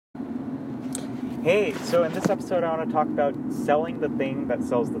Hey, so in this episode, I want to talk about selling the thing that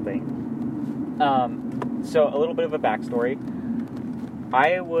sells the thing. So a little bit of a backstory.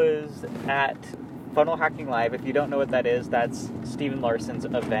 I was at Funnel Hacking Live. If you don't know what that is, that's Steven Larson's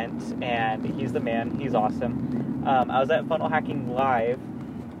event, and he's the man. He's awesome. I was at Funnel Hacking Live,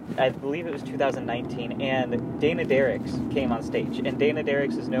 I believe it was 2019, and Dana Derricks came on stage. And Dana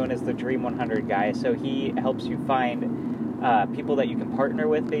Derricks is known as the Dream 100 guy, so he helps you find people that you can partner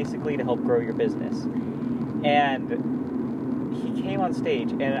with, basically, to help grow your business. And he came on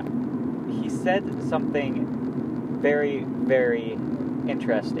stage, and he said something very, very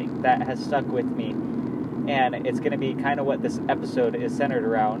interesting that has stuck with me. And it's going to be kind of what this episode is centered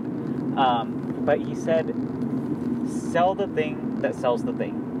around. But he said, sell the thing that sells the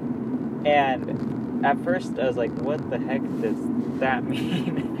thing. And at first, I was like, what the heck does that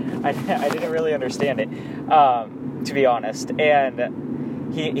mean? I didn't really understand it, to be honest.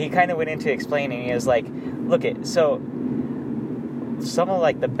 And he kind of went into explaining. He was like, look it, so some of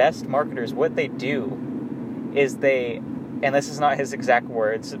like the best marketers, what they do is and this is not his exact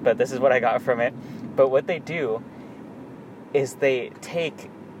words, but this is what I got from it, but what they do is they take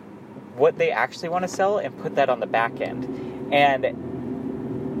what they actually want to sell and put that on the back end.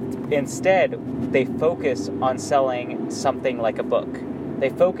 And instead, they focus on selling something like a book. They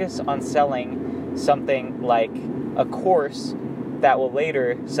focus on selling something like a course that will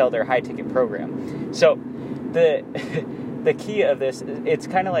later sell their high-ticket program. So the key of this, it's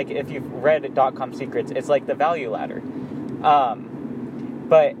kind of like if you've read .com Secrets, it's like the value ladder.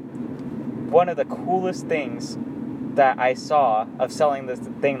 But one of the coolest things that I saw of selling this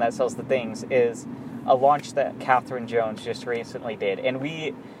thing that sells the things is a launch that Catherine Jones just recently did. And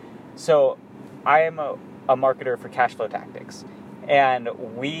so I am a marketer for Cashflow Tactics. And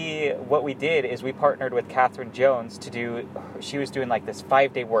what we did is we partnered with Catherine Jones she was doing like this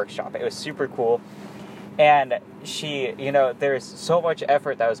 5-day workshop. It was super cool. And she, there's so much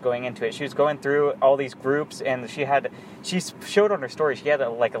effort that was going into it. She was going through all these groups, and she showed on her story, she had a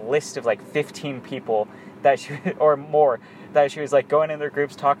list of like 15 people or more, that she was like going in their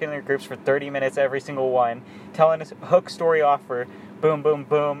groups, talking in their groups for 30 minutes every single one, telling us hook story offer, boom, boom,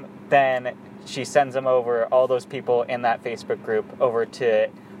 boom. Then she sends them over, all those people in that Facebook group, over to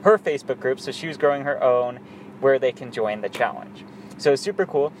her Facebook group. So she was growing her own where they can join the challenge. So it's super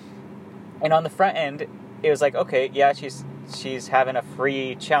cool. And on the front end, it was like, okay, yeah, she's having a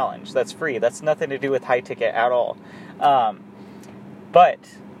free challenge. That's free. That's nothing to do with high ticket at all. But,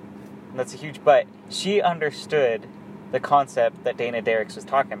 that's a huge but, she understood the concept that Dana Derricks was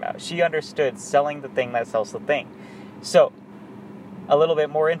talking about. She understood selling the thing that sells the thing. So, a little bit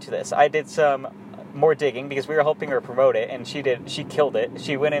more into this. I did some more digging because we were helping her promote it, and she killed it.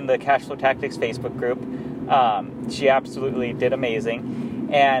 She went in the Cashflow Tactics Facebook group. She absolutely did amazing.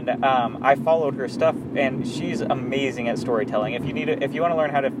 And I followed her stuff, and she's amazing at storytelling. If you want to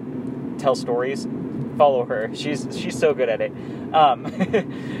learn how to tell stories, follow her. She's so good at it.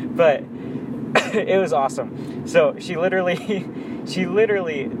 But it was awesome. So she literally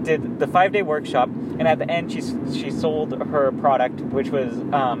did the 5-day workshop, and at the end she sold her product, which was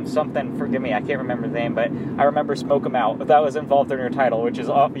something. Forgive me, I can't remember the name, but I remember Smoke 'Em Out. That was involved in her title, which is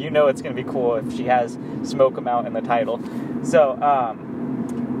it's going to be cool if she has Smoke 'Em Out in the title. So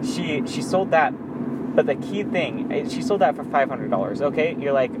she sold that, but the key thing, she sold that for $500. Okay,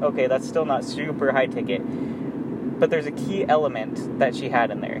 you're like, okay, that's still not super high ticket, but there's a key element that she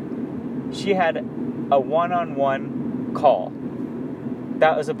had in there. She had a one-on-one call.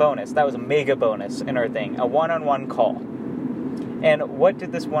 That was a bonus. That was a mega bonus in her thing. A one-on-one call. And what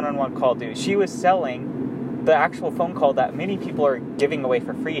did this one-on-one call do? She was selling the actual phone call that many people are giving away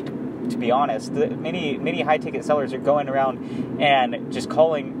for free, to be honest. Many high-ticket sellers are going around and just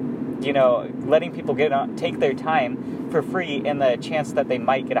calling, letting people take their time for free in the chance that they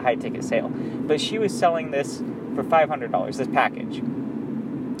might get a high-ticket sale. But she was selling this for $500, this package.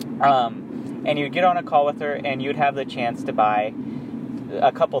 And you'd get on a call with her, and you'd have the chance to buy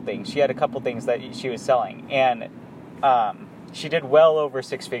a couple things. She had a couple things that she was selling. And she did well over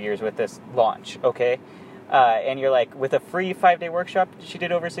 6 figures with this launch, okay? And you're like, with a free 5-day workshop, she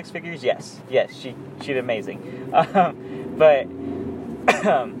did over 6 figures? Yes, she did amazing. But,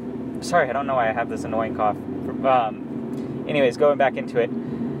 sorry, I don't know why I have this annoying cough. Anyways, going back into it.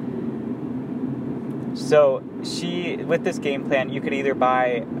 So, with this game plan, you could either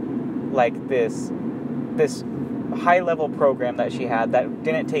buy, like, this high-level program that she had that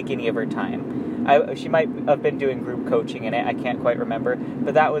didn't take any of her time. She might have been doing group coaching in it, I can't quite remember,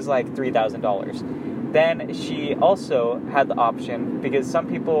 but that was like $3,000. Then she also had the option, because some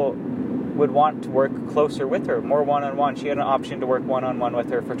people would want to work closer with her, more one-on-one. She had an option to work one-on-one with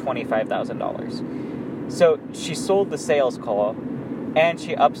her for $25,000. So she sold the sales call, and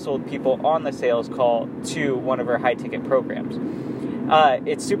she upsold people on the sales call to one of her high-ticket programs.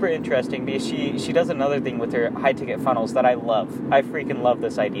 It's super interesting because she does another thing with her high-ticket funnels that I love. I freaking love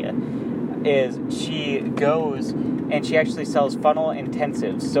this idea. Is she goes and she actually sells funnel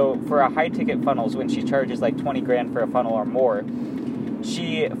intensives. So for a high-ticket funnels, when she charges like $20,000 for a funnel or more,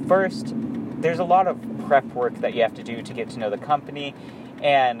 there's a lot of prep work that you have to do to get to know the company,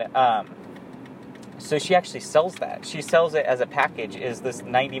 and so she actually sells that. She sells it as a package, is this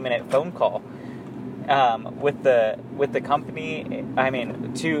 90-minute phone call with the company. I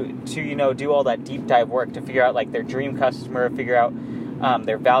mean, to do all that deep dive work to figure out like their dream customer, figure out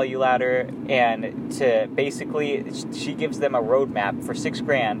their value ladder, and to basically, she gives them a roadmap for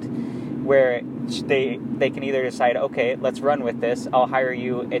 $6,000 where they can either decide, okay, let's run with this, I'll hire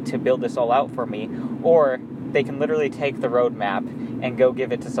you to build this all out for me, or they can literally take the roadmap and go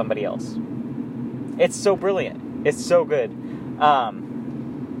give it to somebody else. It's so brilliant. It's so good.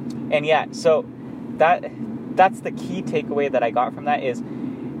 And yeah, so that's the key takeaway that I got from that is,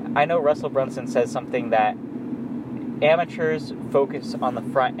 I know Russell Brunson says something that amateurs focus on the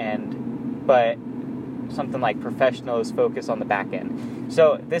front end, but something like professionals focus on the back end.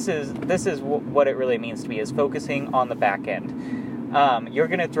 So this is what it really means to me, is focusing on the back end. You're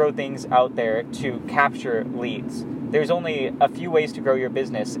going to throw things out there to capture leads. There's only a few ways to grow your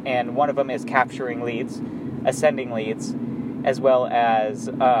business, and one of them is capturing leads, ascending leads, as well as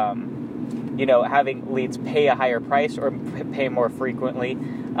having leads pay a higher price or pay more frequently.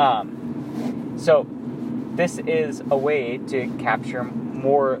 So this is a way to capture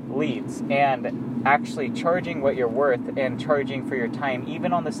more leads, and actually charging what you're worth and charging for your time,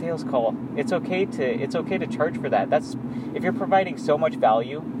 even on the sales call. It's okay to charge for that. That's, if you're providing so much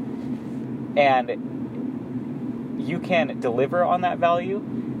value and you can deliver on that value,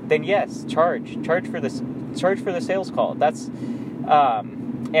 then yes, charge for the sales call. That's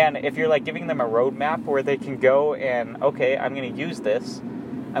and if you're like giving them a roadmap where they can go and, okay, I'm going to use this,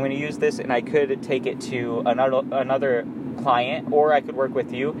 and I could take it to another client, or I could work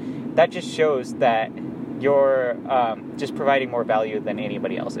with you. That just shows that you're just providing more value than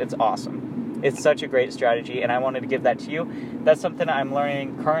anybody else. It's awesome. It's such a great strategy, and I wanted to give that to you. That's something I'm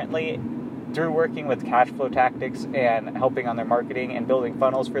learning currently through working with Cashflow Tactics and helping on their marketing and building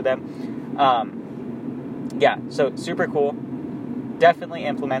funnels for them. Yeah, so super cool. Definitely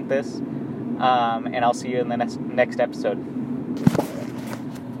implement this, and I'll see you in the next episode.